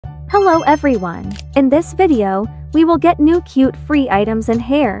Hello everyone! In this video, we will get new cute free items and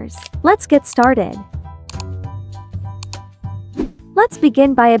hairs. Let's get started. Let's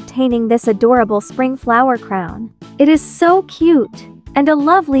begin by obtaining this adorable spring flower crown. It is so cute, and a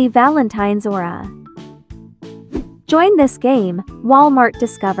lovely Valentine's aura. Join this game, Walmart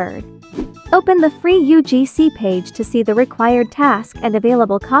discovered. Open the free UGC page to see the required task and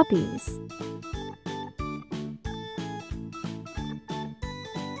available copies.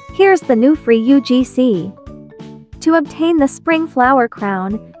 Here's the new free UGC. To obtain the spring flower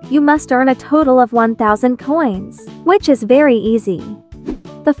crown, you must earn a total of 1,000 coins, which is very easy.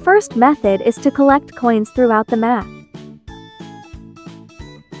 The first method is to collect coins throughout the map.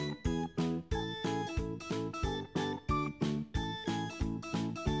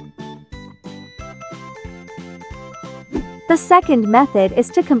 The second method is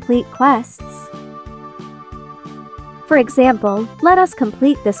to complete quests. For example, let us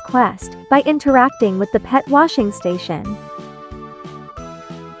complete this quest by interacting with the pet washing station.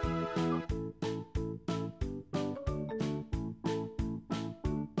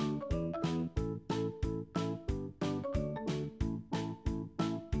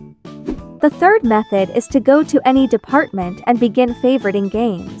 The third method is to go to any department and begin favoriting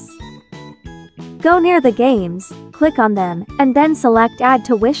games. Go near the games, click on them, and then select Add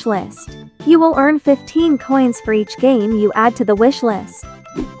to Wishlist. You will earn 15 coins for each game you add to the wishlist.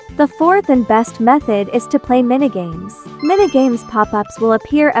 The fourth and best method is to play minigames. Minigames pop-ups will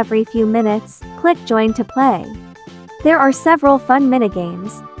appear every few minutes. Click Join to play. There are several fun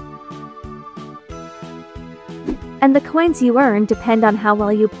minigames, and the coins you earn depend on how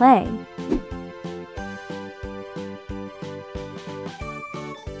well you play.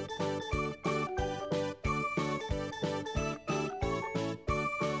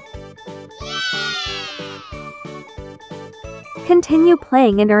 Continue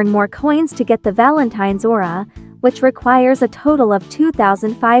playing and earn more coins to get the Valentine's aura, which requires a total of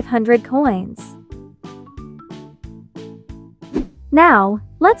 2,500 coins. Now,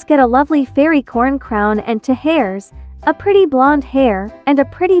 let's get a lovely fairy corn crown and 2 hairs, a pretty blonde hair, and a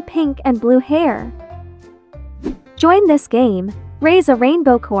pretty pink and blue hair. Join this game, raise a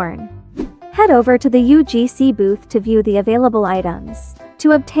rainbow corn. Head over to the UGC booth to view the available items.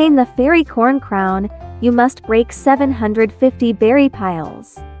 To obtain the fairy corn crown, you must break 750 berry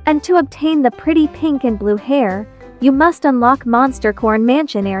piles. And to obtain the pretty pink and blue hair, you must unlock Monster Corn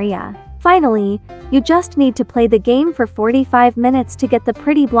Mansion area. Finally, you just need to play the game for 45 minutes to get the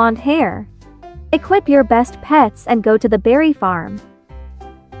pretty blonde hair. Equip your best pets and go to the berry farm.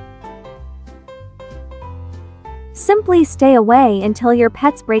 Simply stay away until your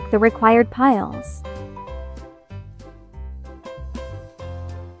pets break the required piles.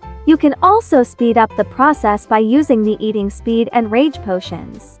 You can also speed up the process by using the eating speed and rage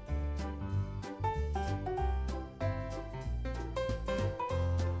potions.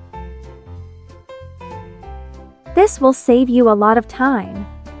 This will save you a lot of time.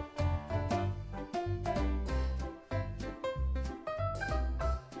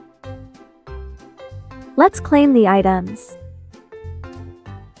 Let's claim the items.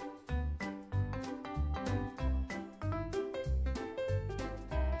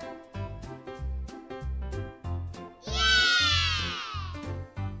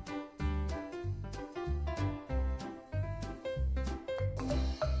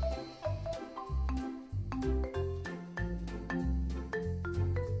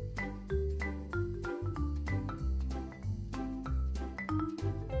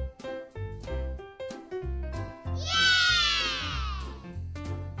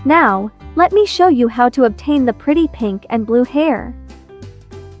 Now, let me show you how to obtain the pretty pink and blue hair.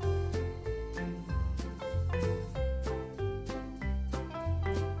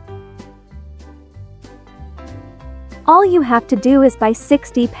 All you have to do is buy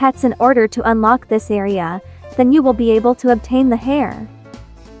 60 pets in order to unlock this area, then you will be able to obtain the hair.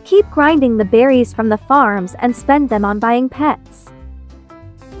 Keep grinding the berries from the farms and spend them on buying pets.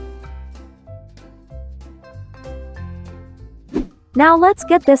 Now let's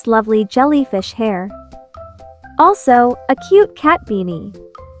get this lovely jellyfish hair. Also, a cute cat beanie.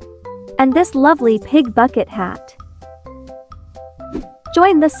 And this lovely pig bucket hat.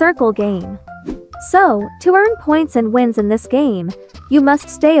 Join the circle game. So, to earn points and wins in this game, you must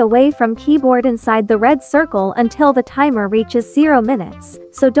stay away from keyboard inside the red circle until the timer reaches 0 minutes,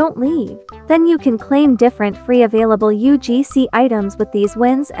 so don't leave. Then you can claim different free available UGC items with these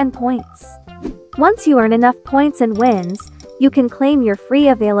wins and points. Once you earn enough points and wins, you can claim your free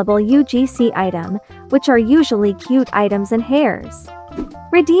available UGC item, which are usually cute items and hairs.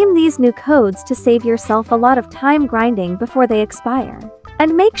 Redeem these new codes to save yourself a lot of time grinding before they expire.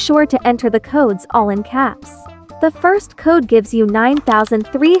 And make sure to enter the codes all in caps. The first code gives you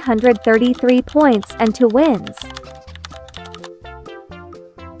 9,333 points and 2 wins.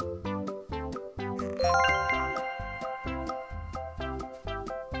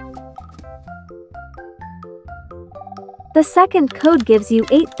 The second code gives you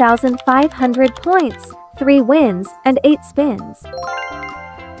 8,500 points, 3 wins, and 8 spins.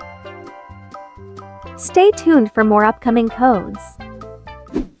 Stay tuned for more upcoming codes.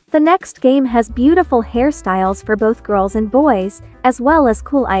 The next game has beautiful hairstyles for both girls and boys, as well as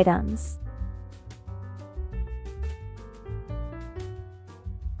cool items.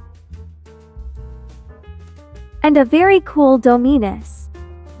 And a very cool Dominus.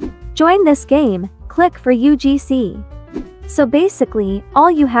 Join this game, click for UGC. So basically,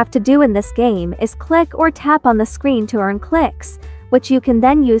 all you have to do in this game is click or tap on the screen to earn clicks, which you can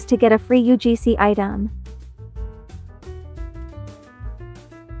then use to get a free UGC item.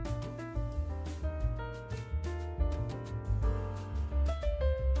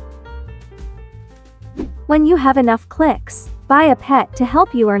 When you have enough clicks, buy a pet to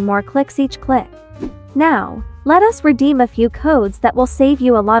help you earn more clicks each click. Now, let us redeem a few codes that will save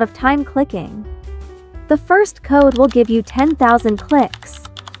you a lot of time clicking. The first code will give you 10,000 clicks.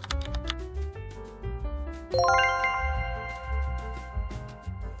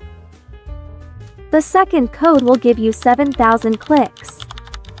 The second code will give you 7,000 clicks.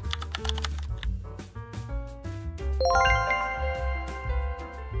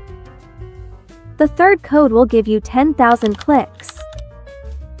 The third code will give you 10,000 clicks.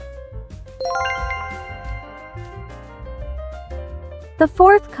 The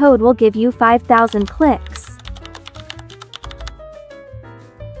fourth code will give you 5,000 clicks.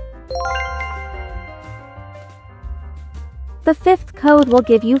 The fifth code will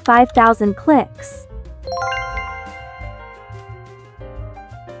give you 5,000 clicks.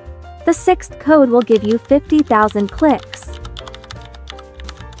 The sixth code will give you 50,000 clicks.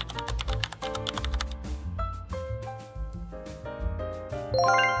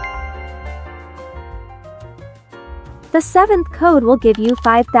 The seventh code will give you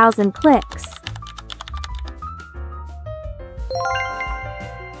 5,000 clicks.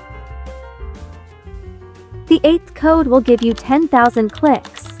 The eighth code will give you 10,000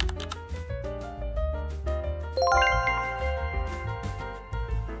 clicks.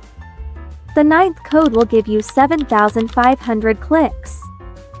 The ninth code will give you 7,500 clicks.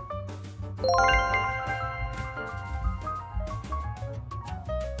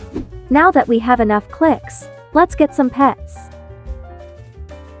 Now that we have enough clicks, let's get some pets.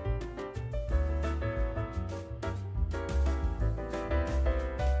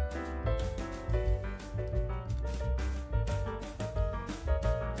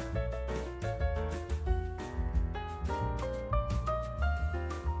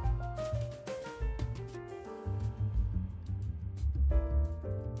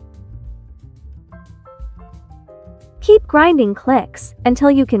 Keep grinding clicks until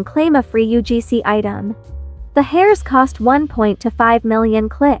you can claim a free UGC item. The hairs cost 1 point to 5 million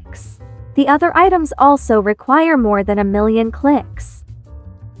clicks. The other items also require more than 1 million clicks.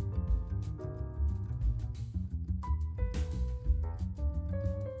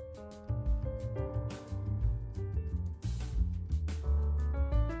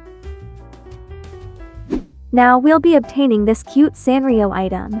 Now we'll be obtaining this cute Sanrio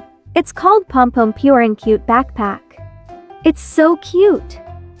item. It's called Pom Pom Pure and Cute Backpack. It's so cute!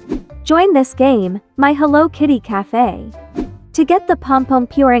 Join this game, My Hello Kitty Cafe. To get the Pom Pom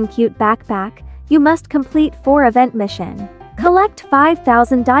Pure and Cute Backpack, you must complete 4 event mission. Collect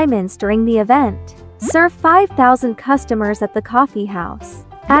 5,000 diamonds during the event. Serve 5,000 customers at the coffee house.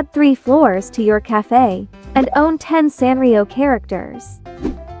 Add 3 floors to your cafe. And own 10 Sanrio characters.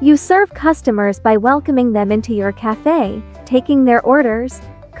 You serve customers by welcoming them into your cafe, taking their orders,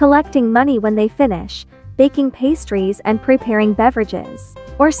 collecting money when they finish, baking pastries and preparing beverages,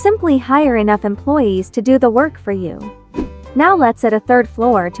 or simply hire enough employees to do the work for you. Now let's add a 3rd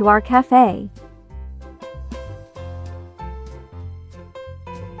floor to our cafe.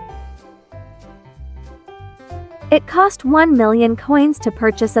 It cost 1 million coins to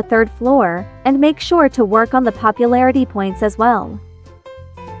purchase a 3rd floor, and make sure to work on the popularity points as well.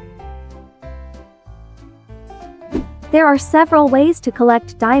 There are several ways to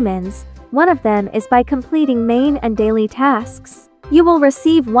collect diamonds. One of them is by completing main and daily tasks. You will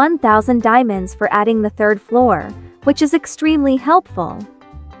receive 1,000 diamonds for adding the 3rd floor, which is extremely helpful.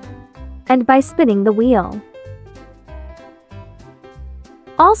 And by spinning the wheel.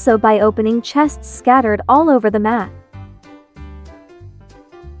 Also by opening chests scattered all over the map.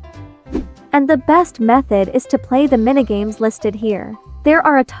 And the best method is to play the minigames listed here. There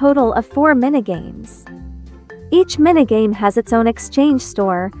are a total of 4 minigames. Each minigame has its own exchange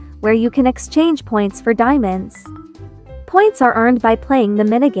store, where you can exchange points for diamonds. Points are earned by playing the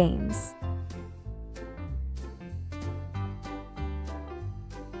minigames.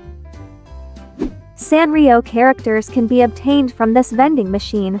 Sanrio characters can be obtained from this vending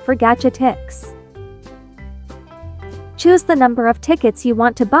machine for gacha ticks. Choose the number of tickets you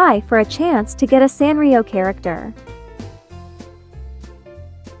want to buy for a chance to get a Sanrio character.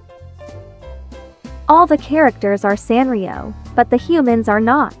 All the characters are Sanrio, but the humans are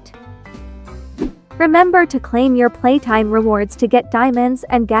not. Remember to claim your playtime rewards to get diamonds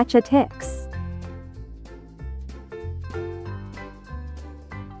and gacha ticks.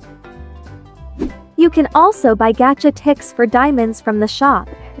 You can also buy gacha ticks for diamonds from the shop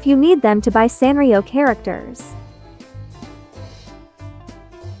if you need them to buy Sanrio characters.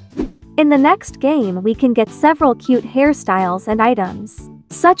 In the next game we can get several cute hairstyles and items,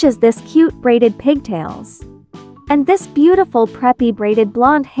 such as this cute braided pigtails, and this beautiful preppy braided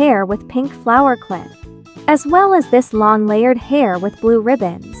blonde hair with pink flower clip, as well as this long layered hair with blue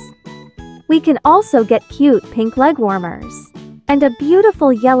ribbons. We can also get cute pink leg warmers, and a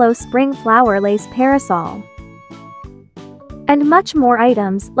beautiful yellow spring flower lace parasol, and much more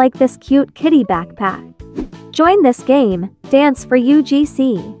items like this cute kitty backpack. Join this game, Dance for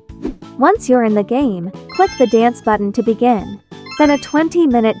UGC. Once you're in the game, click the dance button to begin. Then a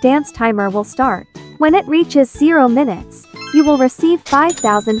 20-minute dance timer will start. When it reaches 0 minutes, you will receive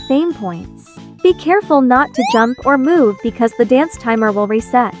 5,000 fame points. Be careful not to jump or move because the dance timer will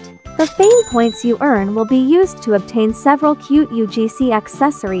reset. The fame points you earn will be used to obtain several cute UGC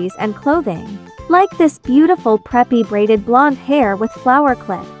accessories and clothing, like this beautiful preppy braided blonde hair with flower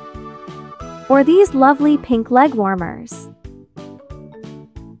clip, or these lovely pink leg warmers,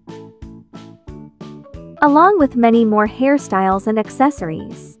 along with many more hairstyles and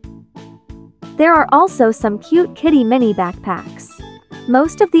accessories. There are also some cute kitty mini backpacks.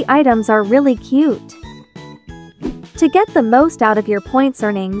 Most of the items are really cute. To get the most out of your points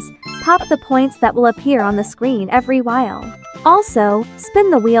earnings, pop the points that will appear on the screen every while. Also,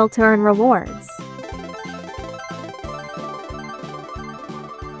 spin the wheel to earn rewards.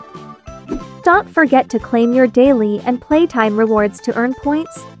 Don't forget to claim your daily and playtime rewards to earn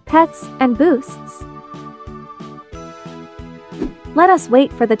points, pets, and boosts. Let us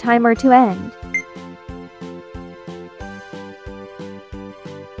wait for the timer to end.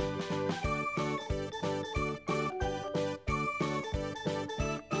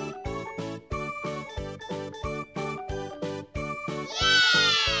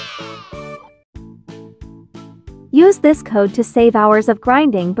 Use this code to save hours of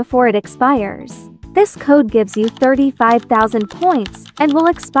grinding before it expires. This code gives you 35,000 points and will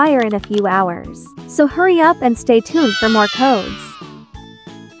expire in a few hours. So hurry up and stay tuned for more codes.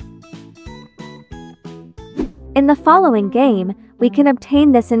 In the following game, we can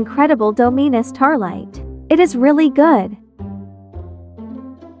obtain this incredible Dominus Starlight. It is really good,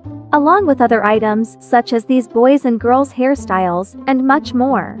 along with other items such as these boys and girls hairstyles and much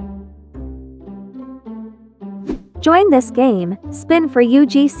more. Join this game, Spin for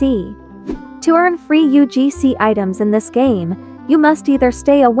UGC. To earn free UGC items in this game, you must either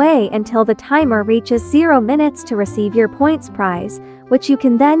stay away until the timer reaches 0 minutes to receive your points prize, which you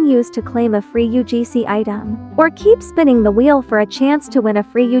can then use to claim a free UGC item, or keep spinning the wheel for a chance to win a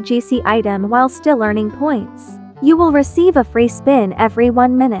free UGC item while still earning points. You will receive a free spin every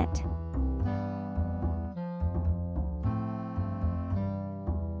 1 minute.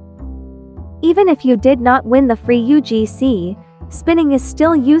 Even if you did not win the free UGC, spinning is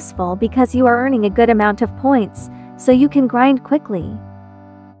still useful because you are earning a good amount of points, so you can grind quickly.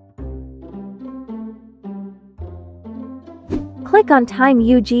 Click on Time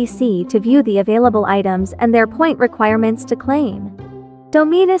UGC to view the available items and their point requirements to claim.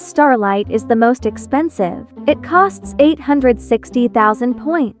 Dominus Starlight is the most expensive. It costs 860,000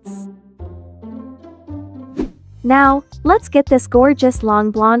 points. Now, let's get this gorgeous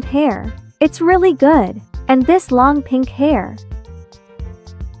long blonde hair. It's really good. And this long pink hair,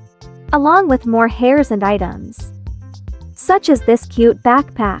 along with more hairs and items, such as this cute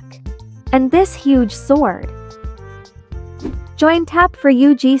backpack, and this huge sword. Join Tap for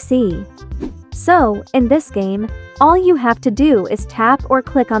UGC. So, in this game, all you have to do is tap or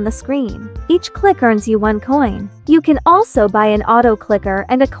click on the screen. Each click earns you 1 coin. You can also buy an auto clicker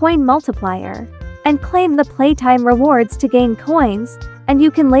and a coin multiplier, and claim the playtime rewards to gain coins, and you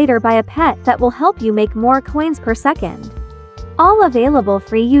can later buy a pet that will help you make more coins per second. All available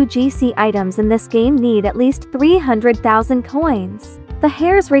free UGC items in this game need at least 300,000 coins. The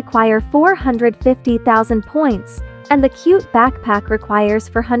hairs require 450,000 points, And the cute backpack requires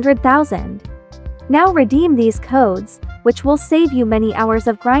 400,000. Now redeem these codes, which will save you many hours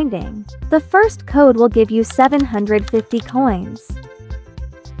of grinding. The first code will give you 750 coins.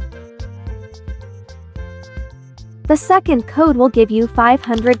 The second code will give you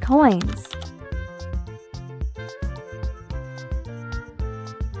 500 coins.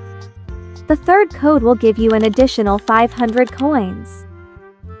 The third code will give you an additional 500 coins.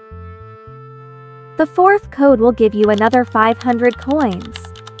 The fourth code will give you another 500 coins.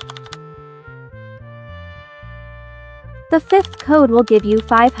 The fifth code will give you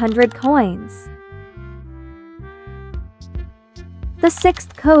 500 coins. The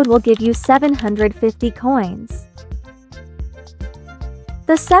sixth code will give you 750 coins.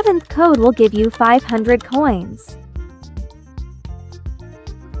 The seventh code will give you 500 coins.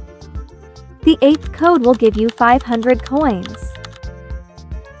 The eighth code will give you 500 coins.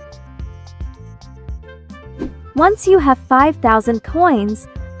 Once you have 5,000 coins,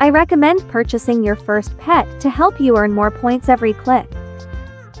 I recommend purchasing your first pet to help you earn more points every click.